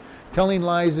say that telling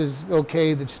lies is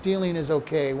okay, that stealing is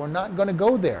okay. We're not going to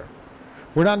go there.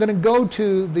 We're not going to go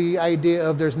to the idea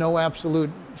of there's no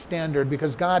absolute standard,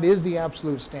 because God is the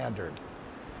absolute standard.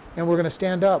 And we're going to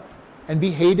stand up and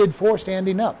be hated for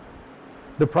standing up.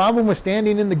 The problem with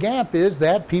standing in the gap is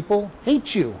that people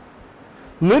hate you.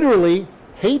 Literally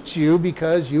hate you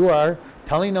because you are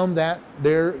telling them that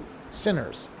they're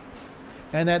sinners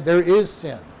and that there is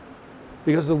sin.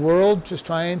 Because the world is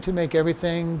trying to make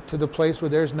everything to the place where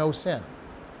there's no sin.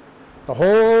 The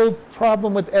whole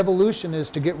problem with evolution is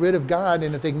to get rid of God,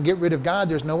 and if they can get rid of God,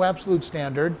 there's no absolute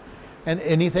standard, and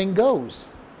anything goes.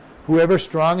 Whoever's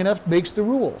strong enough makes the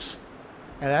rules.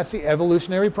 And that's the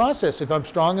evolutionary process. If I'm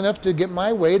strong enough to get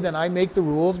my way, then I make the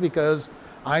rules because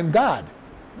I'm God.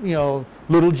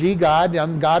 Little g God,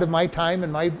 I'm God of my time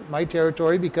and my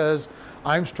territory because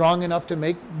I'm strong enough to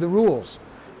make the rules.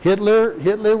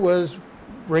 Hitler was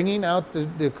bringing out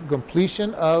the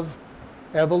completion of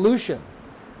evolution.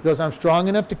 Because I'm strong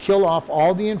enough to kill off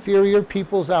all the inferior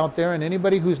peoples out there, and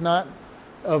anybody who's not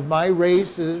of my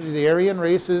race, the Aryan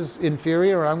race, is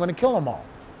inferior, I'm going to kill them all.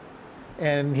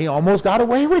 And he almost got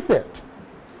away with it.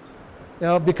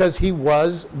 Because he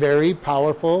was very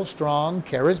powerful, strong,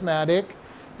 charismatic,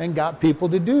 and got people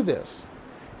to do this.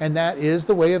 And that is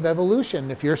the way of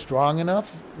evolution. If you're strong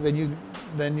enough, then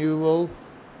you will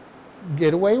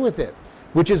get away with it.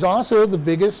 Which is also the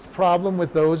biggest problem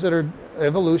with those that are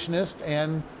evolutionists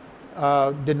and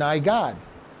deny God.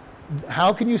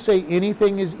 How can you say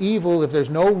anything is evil if there's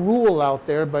no rule out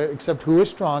there except who is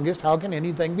strongest? How can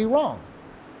anything be wrong?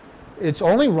 It's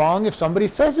only wrong if somebody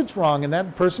says it's wrong, and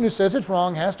that person who says it's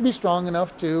wrong has to be strong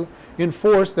enough to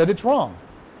enforce that it's wrong.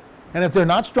 And if they're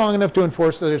not strong enough to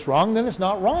enforce that it's wrong, then it's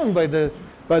not wrong by the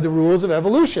rules of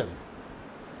evolution.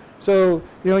 So,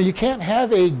 you can't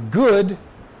have a good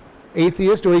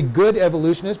atheist or a good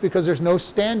evolutionist because there's no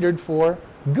standard for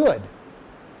good.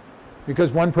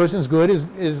 Because one person's good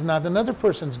is not another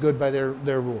person's good by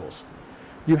their rules.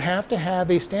 You have to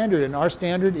have a standard, and our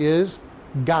standard is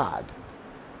God.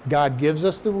 God gives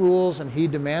us the rules, and He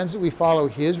demands that we follow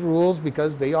His rules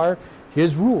because they are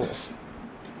His rules.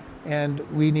 And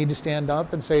we need to stand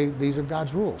up and say, these are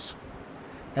God's rules.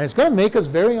 And it's going to make us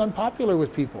very unpopular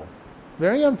with people.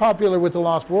 Very unpopular with the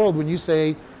lost world when you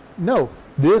say, no,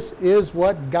 this is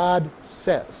what God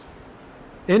says.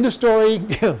 End of story.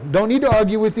 Don't need to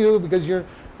argue with you because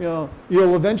you'll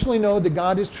eventually know that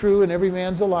God is true and every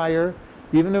man's a liar.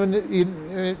 Even though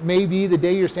it may be the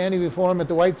day you're standing before him at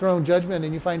the white throne judgment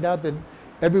and you find out that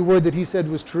every word that he said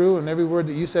was true and every word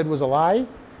that you said was a lie.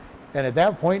 And at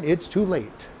that point, it's too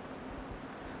late.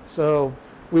 So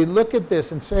we look at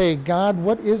this and say, God,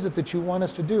 what is it that you want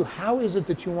us to do? How is it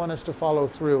that you want us to follow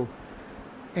through?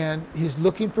 And he's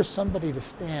looking for somebody to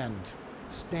stand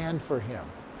for him.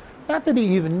 Not that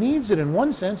he even needs it in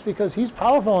one sense, because he's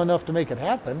powerful enough to make it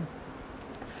happen.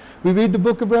 We read the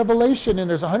book of Revelation, and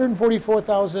there's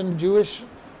 144,000 Jewish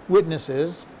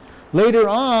witnesses. Later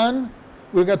on,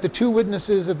 we've got the 2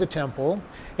 witnesses at the temple.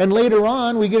 And later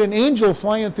on, we get an angel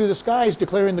flying through the skies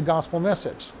declaring the gospel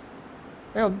message.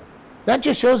 That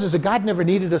just shows us that God never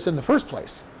needed us in the first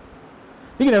place.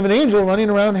 You can have an angel running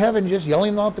around heaven just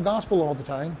yelling out the gospel all the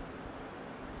time.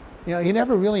 He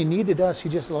never really needed us. He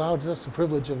just allowed us the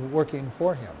privilege of working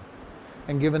for him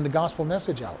and giving the gospel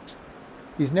message out.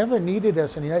 He's never needed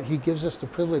us, and yet he gives us the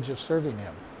privilege of serving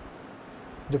him.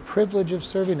 The privilege of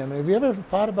serving him. And have you ever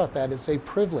thought about that? It's a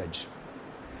privilege.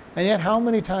 And yet how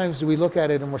many times do we look at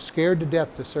it and we're scared to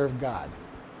death to serve God?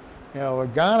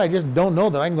 God, I just don't know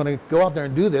that I'm going to go out there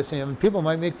and do this. And people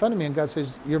might make fun of me, and God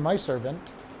says, you're my servant.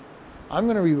 I'm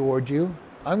going to reward you.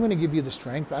 I'm going to give you the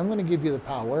strength. I'm going to give you the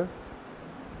power.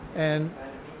 And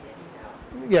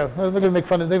yeah, they're going to make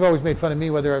fun of. They've always made fun of me,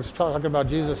 whether I was talking about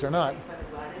Jesus or not.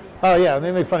 Oh yeah,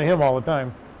 they make fun of him all the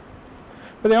time.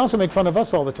 But they also make fun of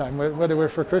us all the time, whether we're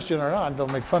for Christian or not. They'll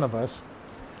make fun of us.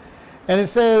 And it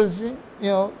says,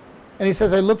 and he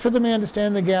says, I looked for the man to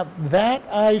stand in the gap, that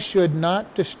I should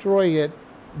not destroy it,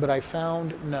 but I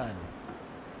found none.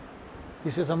 He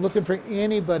says, I'm looking for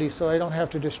anybody so I don't have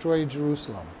to destroy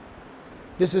Jerusalem.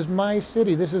 This is my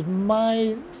city.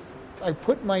 I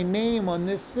put my name on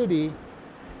this city,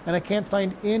 and I can't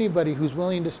find anybody who's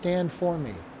willing to stand for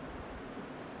me.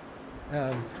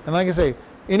 And like I say,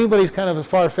 anybody's kind of a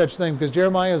far-fetched thing, because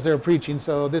Jeremiah is there preaching,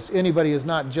 so this anybody is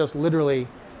not just literally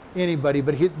anybody,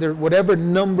 but whatever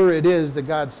number it is that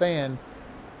God's saying,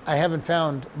 I haven't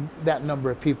found that number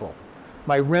of people.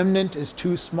 My remnant is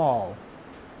too small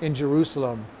in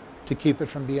Jerusalem to keep it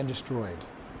from being destroyed.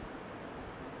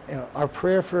 Our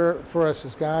prayer for us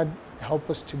is, God,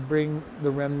 help us to bring the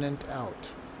remnant out.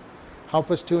 Help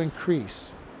us to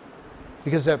increase.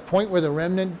 Because that point where the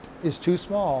remnant is too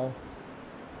small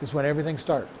is when everything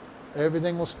starts.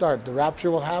 Everything will start. The rapture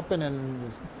will happen,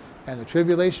 and the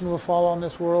tribulation will fall on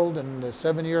this world, and the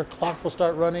 7-year clock will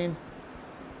start running,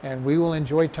 and we will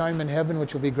enjoy time in heaven,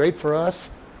 which will be great for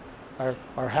us.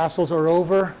 Our hassles are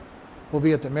over. We'll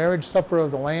be at the marriage supper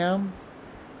of the Lamb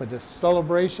with the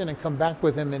celebration, and come back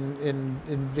with him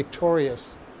in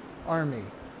victorious army,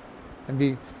 and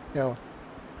be,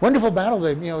 wonderful battle.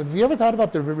 Have you ever thought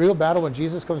about the real battle when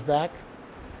Jesus comes back?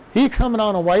 He coming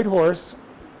on a white horse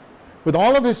with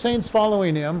all of his saints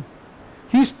following him.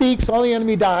 He speaks, all the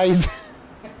enemy dies.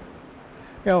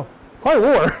 Quite a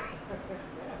war.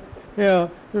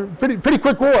 Pretty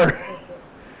quick war.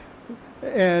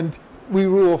 And we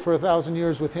rule for 1,000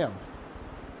 years with him.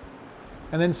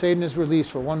 And then Satan is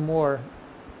released for one more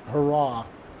hurrah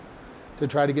to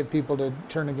try to get people to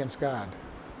turn against God.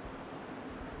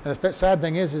 And the sad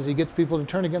thing is he gets people to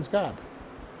turn against God.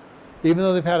 Even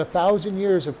though they've had 1,000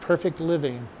 years of perfect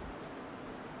living,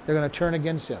 they're going to turn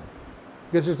against him.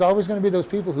 Because there's always going to be those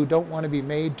people who don't want to be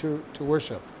made to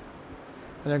worship.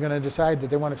 And they're going to decide that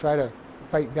they want to try to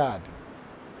fight God.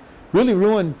 Really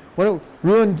ruined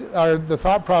the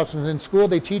thought process. In school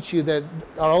they teach you that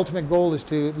our ultimate goal is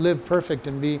to live perfect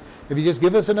and be, if you just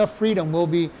give us enough freedom, we'll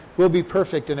be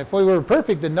perfect. And if we were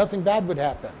perfect, then nothing bad would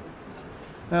happen.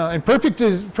 And perfect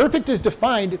is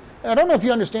defined, I don't know if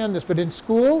you understand this, but in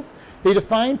school, they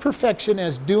define perfection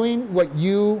as doing what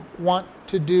you want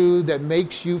to do that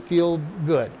makes you feel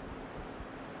good.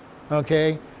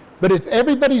 Okay? But if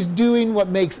everybody's doing what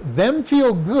makes them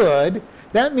feel good,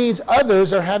 that means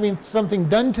others are having something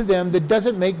done to them that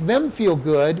doesn't make them feel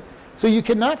good. So you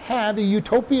cannot have a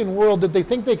utopian world that they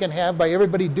think they can have by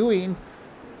everybody doing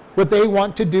what they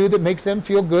want to do that makes them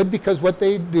feel good, because what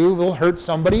they do will hurt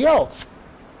somebody else.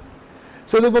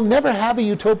 So they will never have a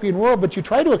utopian world, but you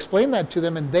try to explain that to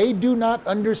them and they do not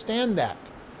understand that.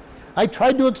 I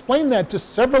tried to explain that to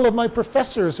several of my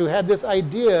professors who had this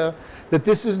idea that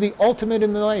this is the ultimate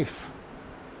in life,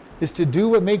 is to do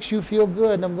what makes you feel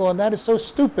good. And I'm going, that is so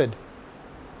stupid.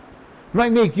 It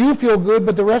might make you feel good,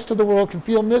 but the rest of the world can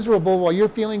feel miserable while you're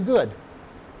feeling good.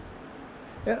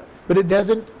 Yeah. But it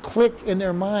doesn't click in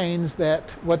their minds that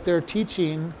what they're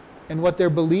teaching and what they're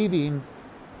believing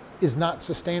is not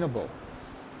sustainable.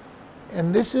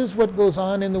 And this is what goes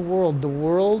on in the world. The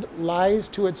world lies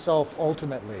to itself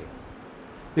ultimately,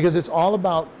 because it's all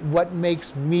about what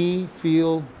makes me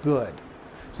feel good.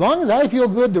 As long as I feel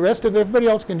good, the rest of everybody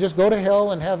else can just go to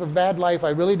hell and have a bad life. I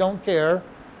really don't care.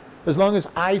 As long as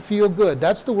I feel good.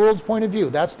 That's the world's point of view.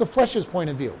 That's the flesh's point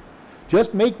of view.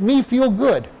 Just make me feel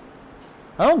good.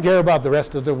 I don't care about the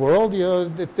rest of the world.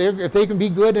 If they can be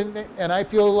good and I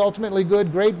feel ultimately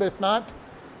good, great. But if not,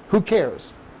 who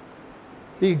cares?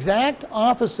 The exact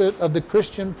opposite of the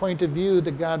Christian point of view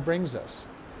that God brings us.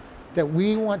 That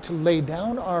we want to lay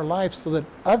down our life so that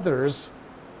others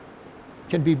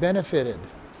can be benefited.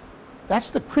 That's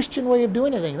the Christian way of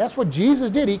doing anything. That's what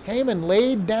Jesus did. He came and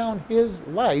laid down his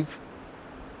life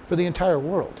for the entire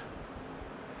world.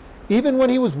 Even when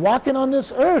he was walking on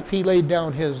this earth, he laid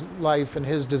down his life and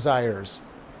his desires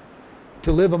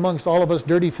to live amongst all of us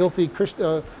dirty, filthy,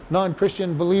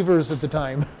 non-Christian believers at the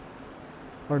time,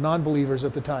 or non-believers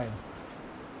at the time.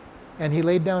 And he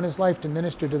laid down his life to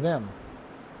minister to them.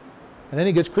 And then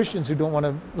he gets Christians who don't want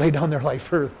to lay down their life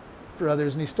for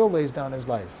others, and he still lays down his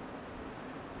life.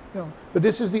 But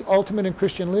this is the ultimate in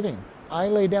Christian living. I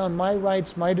lay down my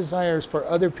rights, my desires for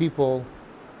other people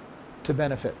to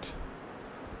benefit.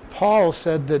 Paul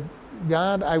said that,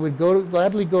 God, I would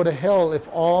gladly go to hell if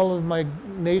all of my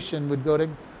nation would go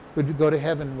to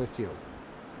heaven with you.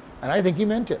 And I think he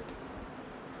meant it.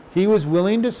 He was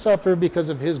willing to suffer because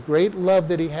of his great love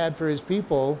that he had for his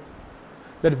people,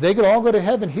 that if they could all go to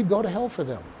heaven, he'd go to hell for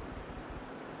them.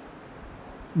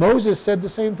 Moses said the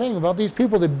same thing about these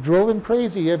people that drove him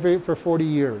crazy for 40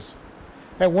 years.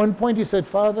 At one point he said,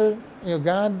 Father,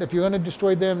 God, if you're going to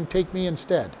destroy them, take me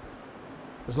instead.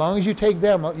 As long as you take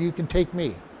them, you can take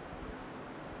me.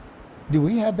 Do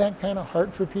we have that kind of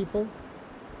heart for people?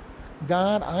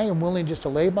 God, I am willing just to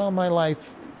lay down my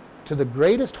life to the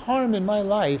greatest harm in my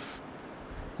life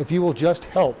if you will just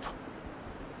help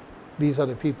these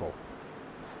other people.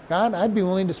 God, I'd be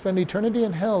willing to spend eternity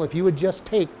in hell if you would just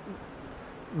take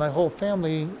my whole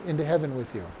family into heaven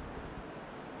with you.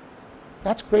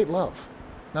 That's great love.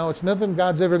 Now, it's nothing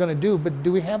God's ever going to do, but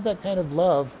do we have that kind of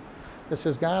love that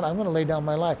says, God, I'm going to lay down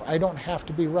my life. I don't have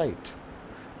to be right.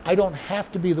 I don't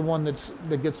have to be the one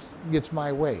that gets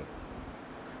my way.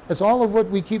 That's all of what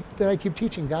I keep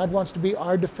teaching. God wants to be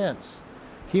our defense.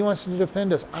 He wants to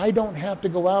defend us. I don't have to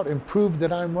go out and prove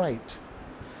that I'm right.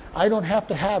 I don't have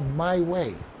to have my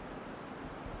way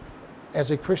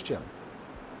as a Christian.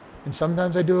 And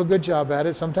sometimes I do a good job at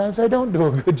it. Sometimes I don't do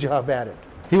a good job at it.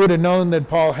 He would have known that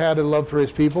Paul had a love for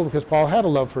his people because Paul had a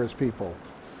love for his people.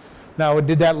 Now,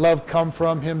 did that love come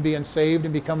from him being saved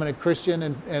and becoming a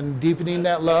Christian and deepening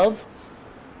that love?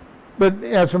 But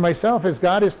as for myself, as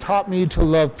God has taught me to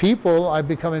love people, I'm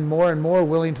becoming more and more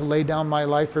willing to lay down my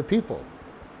life for people.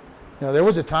 There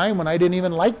was a time when I didn't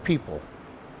even like people.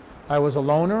 I was a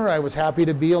loner. I was happy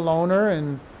to be a loner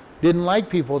and didn't like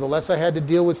people. The less I had to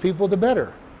deal with people, the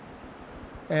better.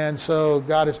 And so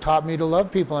God has taught me to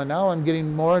love people, and now I'm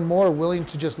getting more and more willing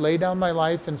to just lay down my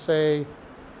life and say,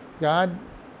 God,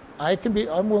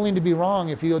 I'm willing to be wrong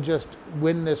if you'll just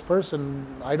win this person.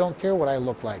 I don't care what I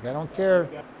look like. I don't care.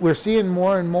 We're seeing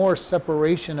more and more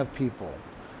separation of people.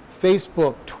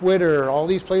 Facebook, Twitter, all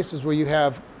these places where you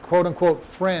have quote unquote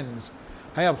friends.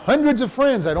 I have hundreds of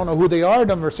friends. I don't know who they are. I've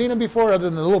never seen them before other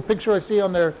than the little picture I see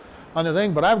on their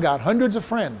thing, but I've got hundreds of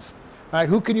friends. All right,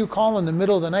 who can you call in the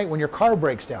middle of the night when your car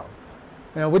breaks down?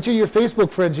 Which of your Facebook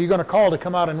friends are you going to call to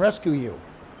come out and rescue you?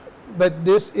 But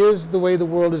this is the way the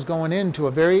world is going into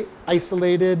a very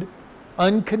isolated,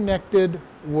 unconnected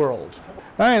world.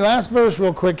 All right, last verse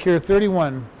real quick here,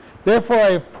 31. Therefore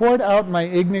I have poured out my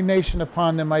indignation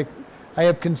upon them. I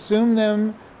have consumed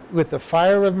them with the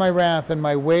fire of my wrath, and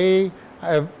my way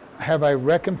have I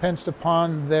recompensed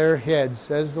upon their heads,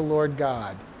 says the Lord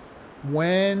God.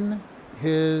 When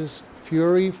his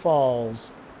fury falls,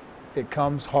 it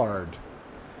comes hard.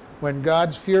 When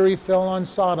God's fury fell on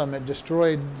Sodom, it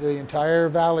destroyed the entire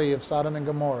valley of Sodom and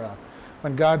Gomorrah.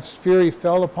 When God's fury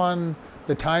fell upon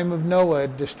the time of Noah,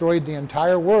 it destroyed the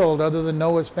entire world other than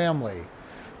Noah's family.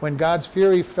 When God's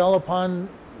fury fell upon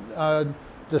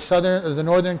the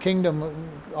northern kingdom,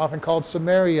 often called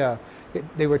Samaria,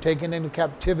 they were taken into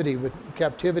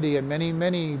captivity, and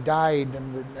many died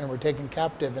and were taken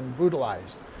captive and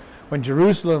brutalized. When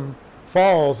Jerusalem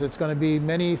falls, it's going to be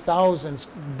many thousands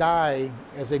die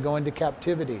as they go into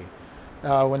captivity.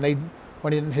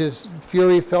 When his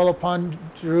fury fell upon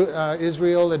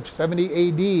Israel at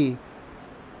 70 AD,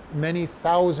 many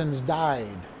thousands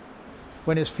died.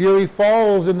 When his fury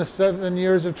falls in the 7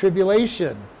 years of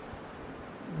tribulation,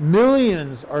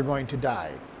 millions are going to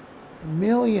die.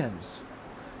 Millions.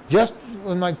 Just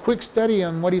in my quick study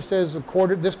on what he says,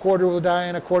 this quarter will die,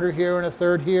 and a quarter here, and a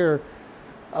third here,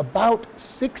 about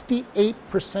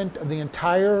 68% of the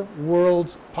entire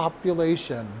world's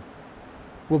population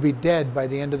will be dead by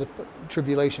the end of the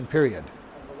tribulation period.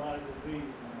 That's a lot of disease,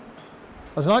 man.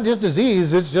 It's not just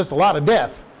disease, it's just a lot of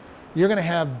death. You're going to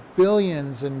have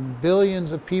billions and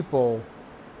billions of people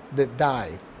that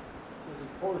die. Because he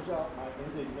pours out my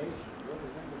indignation. What is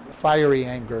indignation? Fiery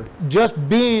anger. Just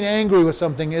being angry with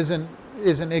something isn't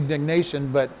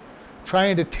indignation, but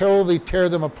trying to totally tear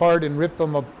them apart and rip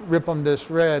them to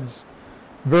shreds,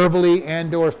 verbally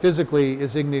and or physically,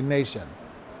 is indignation.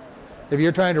 If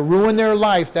you're trying to ruin their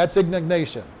life, that's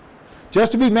indignation.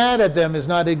 Just to be mad at them is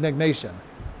not indignation.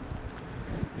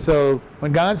 So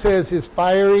when God says his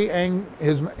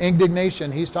his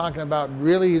indignation, he's talking about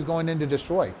really he's going in to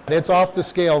destroy. It's off the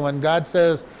scale. When God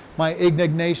says my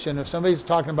indignation, if somebody's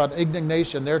talking about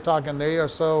indignation, they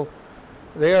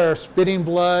are spitting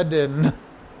blood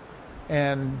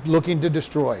and looking to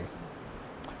destroy.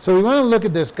 So we want to look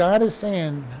at this. God is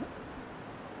saying,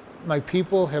 my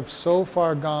people have so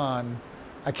far gone,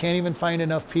 I can't even find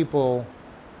enough people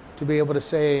to be able to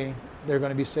say they're going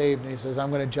to be saved. And he says,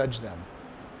 I'm going to judge them.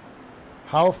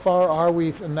 How far are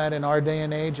we from that in our day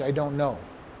and age? I don't know.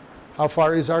 How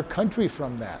far is our country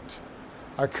from that?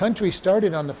 Our country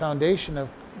started on the foundation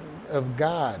of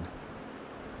God.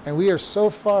 And we are so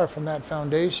far from that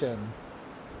foundation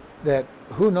that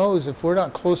who knows if we're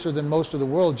not closer than most of the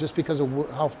world just because of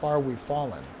how far we've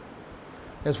fallen.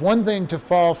 It's one thing to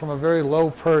fall from a very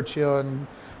low perch, and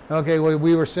okay, well,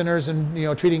 we were sinners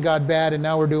and treating God bad, and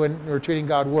now we're treating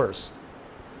God worse.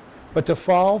 But to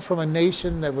fall from a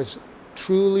nation that was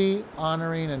truly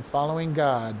honoring and following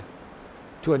God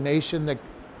to a nation that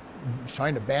is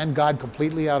trying to ban God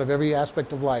completely out of every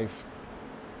aspect of life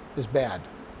is bad.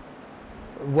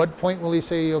 At what point will he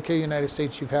say, okay, United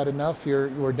States, you've had enough,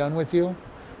 we're done with you?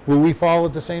 Will we fall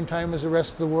at the same time as the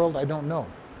rest of the world? I don't know.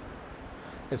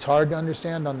 It's hard to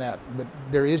understand on that, but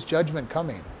there is judgment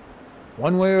coming.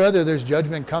 One way or other, there's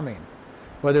judgment coming.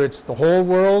 Whether it's the whole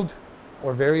world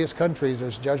or various countries,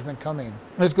 there's judgment coming.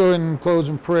 Let's go ahead and close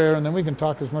in prayer, and then we can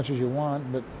talk as much as you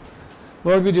want. But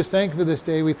Lord, we just thank you for this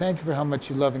day. We thank you for how much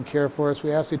you love and care for us.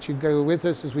 We ask that you go with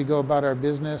us as we go about our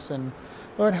business. And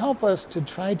Lord, help us to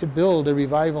try to build a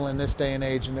revival in this day and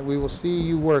age, and that we will see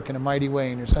you work in a mighty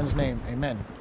way. In your Son's name, amen.